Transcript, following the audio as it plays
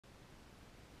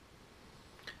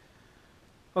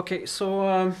Okay,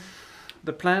 so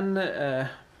the plan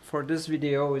for this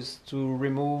video is to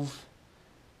remove,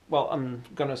 well, I'm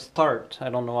gonna start, I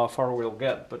don't know how far we'll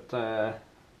get, but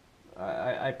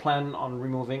I plan on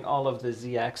removing all of the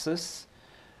Z-axis,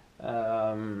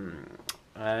 and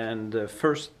the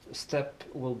first step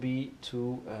will be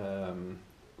to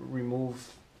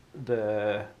remove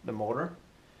the motor.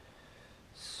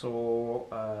 So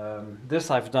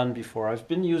this I've done before. I've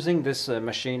been using this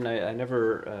machine. I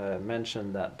never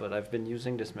mentioned that, but I've been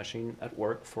using this machine at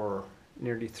work for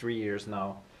nearly 3 years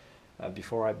now,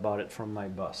 before I bought it from my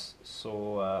boss.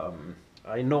 So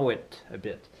I know it a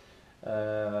bit.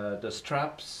 The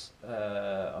straps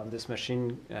on this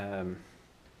machine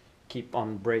keep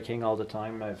on breaking all the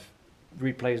time. I've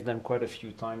replaced them quite a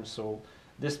few times, so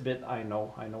this bit I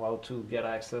know how to get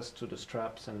access to the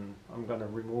straps, and I'm gonna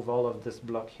remove all of this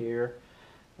block here,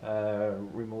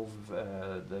 remove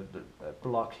the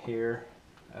block here,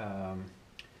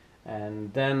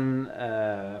 and then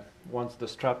once the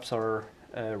straps are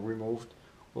removed,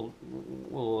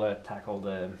 we'll tackle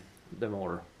the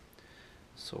motor.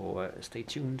 So stay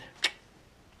tuned.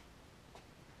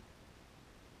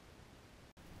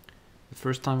 The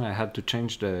first time I had to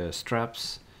change the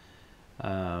straps,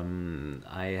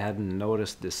 I hadn't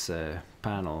noticed this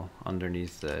panel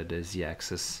underneath the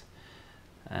Z-axis,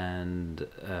 and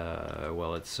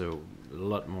well, it's a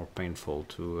lot more painful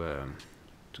to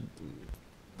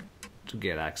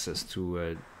get access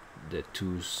to the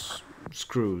two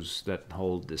screws that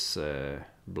hold this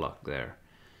block there,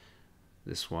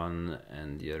 this one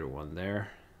and the other one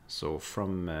there. So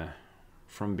from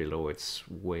below it's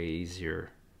way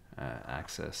easier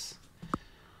access.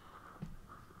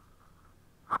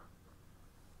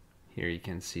 Here you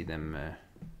can see them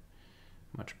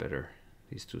much better,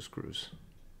 these two screws.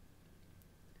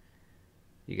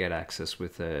 You get access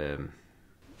with the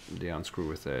unscrew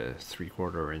with a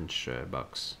 3/4 inch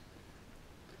box.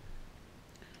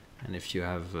 And if you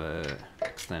have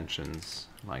extensions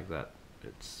like that,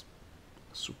 it's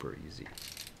super easy.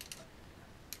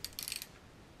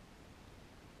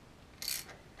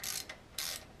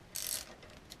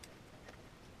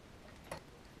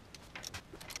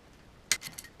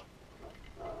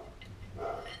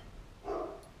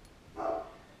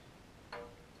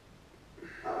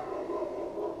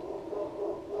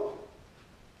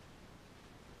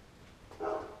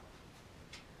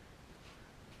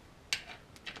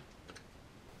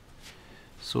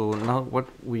 So now what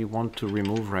we want to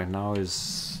remove right now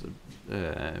is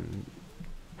an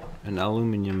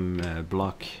aluminum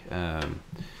block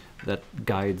that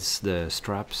guides the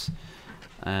straps,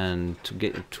 and to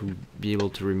be able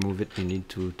to remove it, you need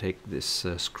to take this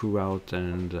screw out,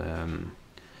 and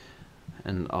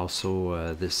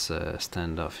also this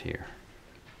standoff here.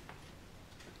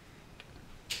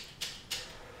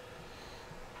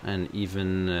 And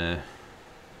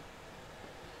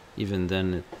even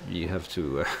then you have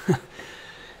to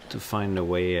to find a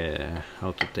way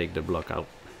how to take the block out.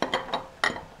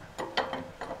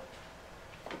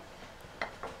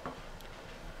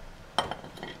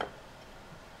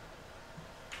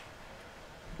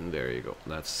 There you go,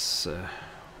 that's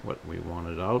what we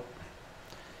wanted out.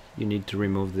 You need to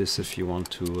remove this if you want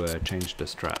to change the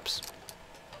straps.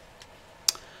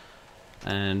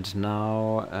 And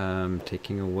now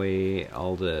taking away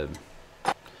all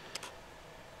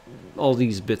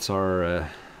these bits are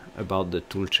about the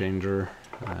tool changer.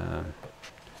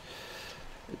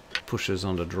 It pushes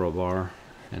on the drawbar,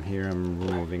 and here I'm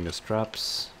removing the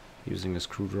straps using a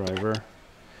screwdriver.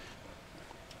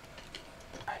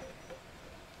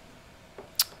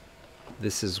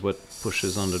 This is what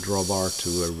pushes on the drawbar to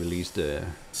release the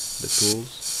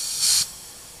tools.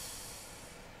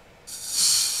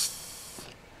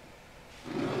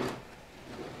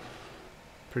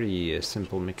 Pretty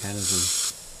simple mechanism.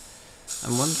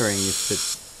 I'm wondering if it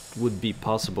would be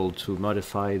possible to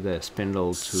modify the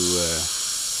spindle to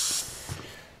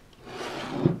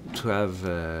have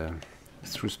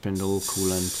through spindle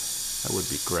coolant. That would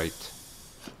be great.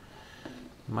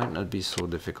 Might not be so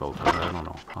difficult, but I don't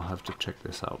know. I'll have to check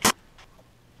this out.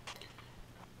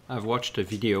 I've watched a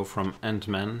video from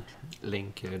Ant-Man,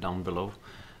 link down below,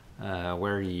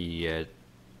 where he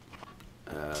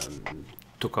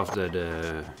took off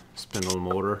the spindle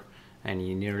motor, and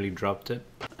he nearly dropped it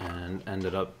and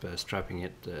ended up strapping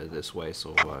it this way.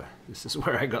 So this is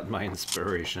where I got my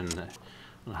inspiration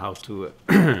on how to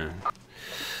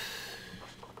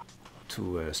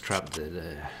to strap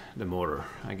the motor.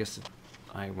 I guess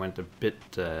I went a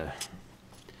bit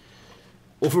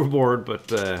overboard, but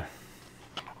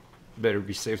better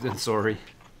be safe than sorry.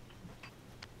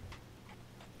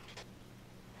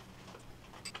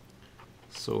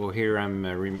 So here I'm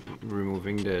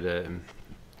removing the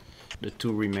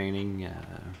two remaining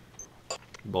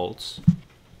bolts.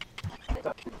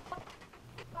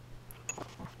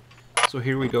 So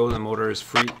here we go, the motor is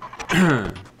free.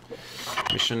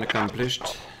 Mission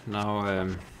accomplished. Now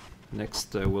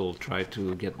next we'll try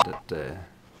to get that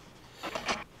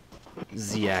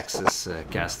Z-axis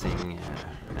casting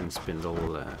and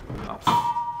spindle off,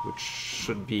 which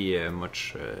should be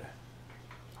much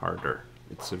harder.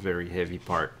 It's a very heavy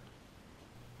part.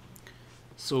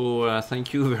 So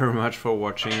thank you very much for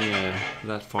watching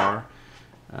that far.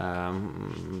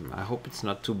 I hope it's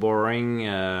not too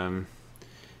boring.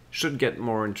 Should get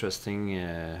more interesting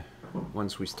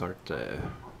once we start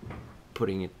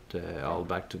putting it all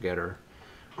back together.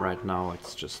 Right now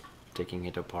it's just taking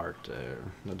it apart,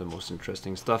 not the most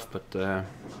interesting stuff, but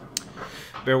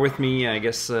bear with me. I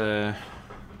guess it'll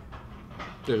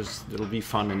be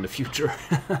fun in the future.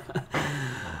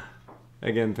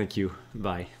 Again, thank you.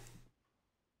 Bye.